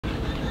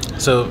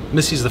So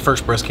Missy's the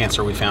first breast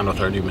cancer we found with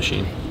our new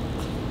machine.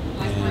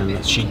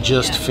 And she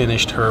just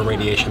finished her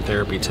radiation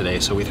therapy today,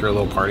 so we threw a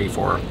little party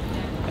for her.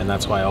 And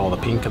that's why all the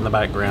pink in the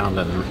background,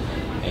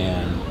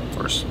 and of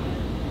course,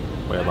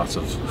 we have lots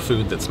of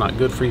food that's not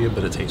good for you,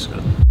 but it tastes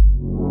good.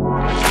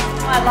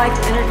 I'd like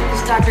to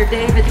introduce Dr.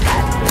 David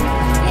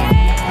Patton.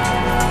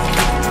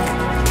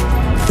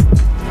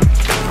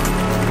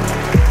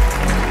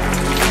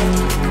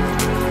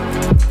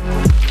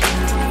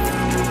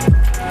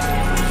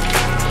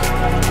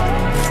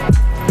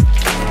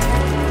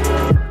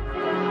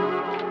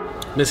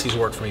 Missy's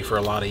worked for me for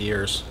a lot of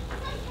years,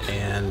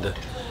 and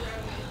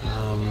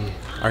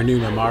our new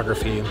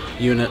mammography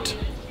unit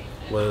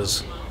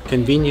was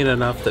convenient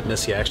enough that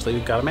Missy actually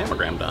got a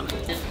mammogram done.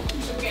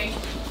 Okay.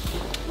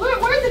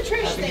 Where'd the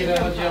Trish thing Get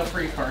a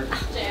jail-free card.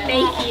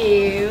 Thank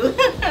you.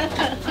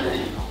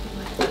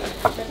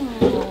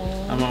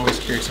 I'm always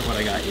curious of what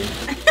I got you.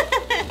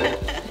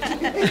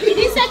 You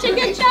do such a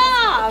good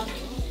job.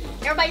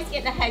 Everybody's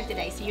getting a hug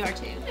today, so you are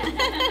too.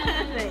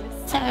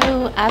 So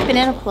I've been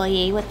an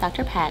employee with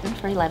Dr. Patton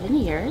for 11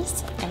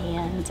 years,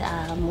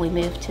 and we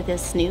moved to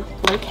this new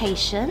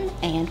location,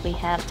 and we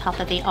have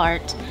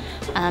top-of-the-art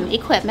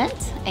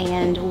equipment,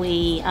 and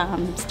we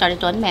started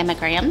doing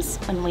mammograms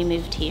when we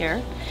moved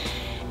here.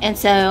 And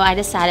so I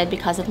decided,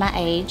 because of my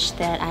age,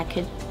 that I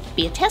could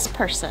be a test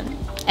person.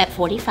 At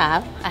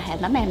 45, I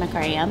had my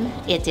mammogram.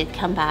 It did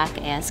come back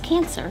as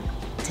cancer.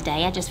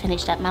 Today I just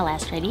finished up my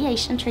last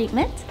radiation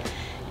treatment,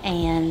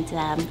 and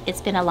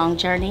it's been a long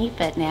journey,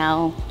 but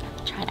now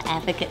I try to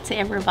advocate to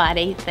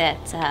everybody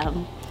that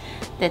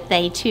that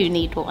they too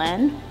need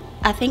one.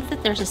 I think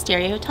that there's a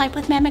stereotype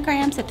with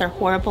mammograms, that they're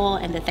horrible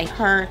and that they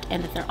hurt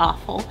and that they're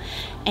awful,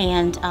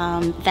 and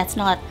that's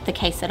not the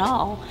case at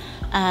all.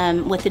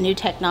 With the new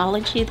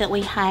technology that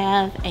we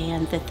have,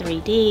 and the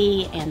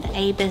 3D and the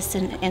ABIS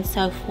and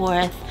so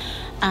forth,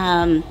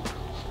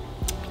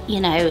 you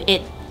know,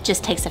 it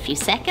just takes a few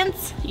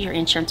seconds. Your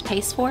insurance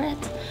pays for it.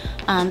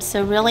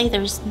 So really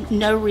there's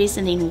no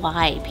reasoning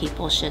why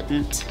people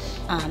shouldn't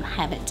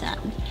have it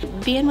done.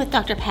 Being with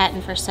Dr.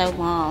 Patton for so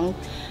long,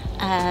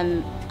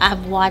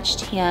 I've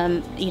watched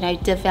him, you know,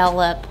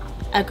 develop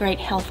a great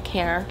health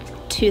care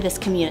to this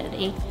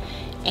community.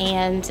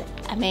 And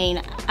I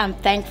mean, I'm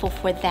thankful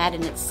for that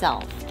in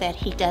itself, that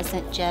he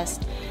doesn't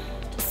just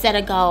set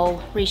a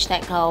goal, reach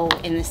that goal,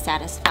 and is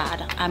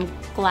satisfied. I'm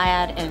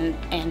glad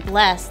and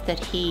blessed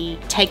that he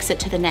takes it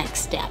to the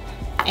next step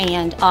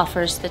and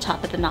offers the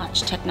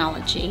top-of-the-notch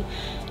technology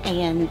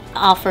and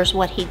offers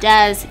what he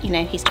does. You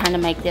know, he's trying to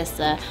make this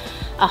a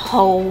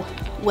whole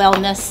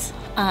wellness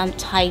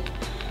type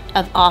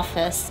of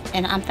office,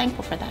 and I'm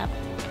thankful for that.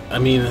 I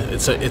mean,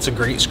 it's a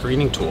great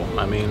screening tool.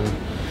 I mean,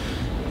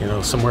 you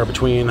know, somewhere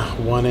between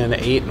 1 in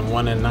 8 and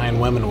 1 in 9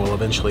 women will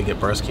eventually get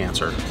breast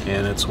cancer,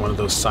 and it's one of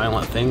those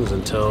silent things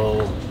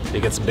until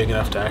it gets big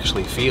enough to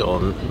actually feel.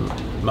 And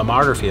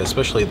mammography,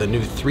 especially the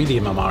new 3D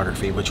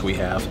mammography, which we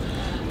have,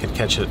 can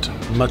catch it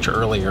much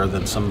earlier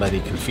than somebody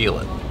can feel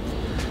it.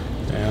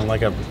 And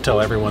like I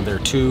tell everyone, there are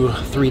 2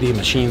 3D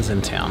machines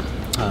in town.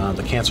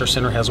 The Cancer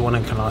Center has one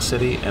in Kanawha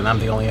City, and I'm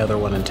the only other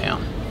one in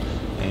town.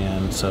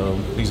 And so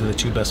these are the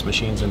 2 best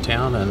machines in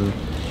town,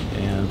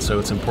 and so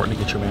it's important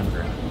to get your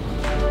mammogram.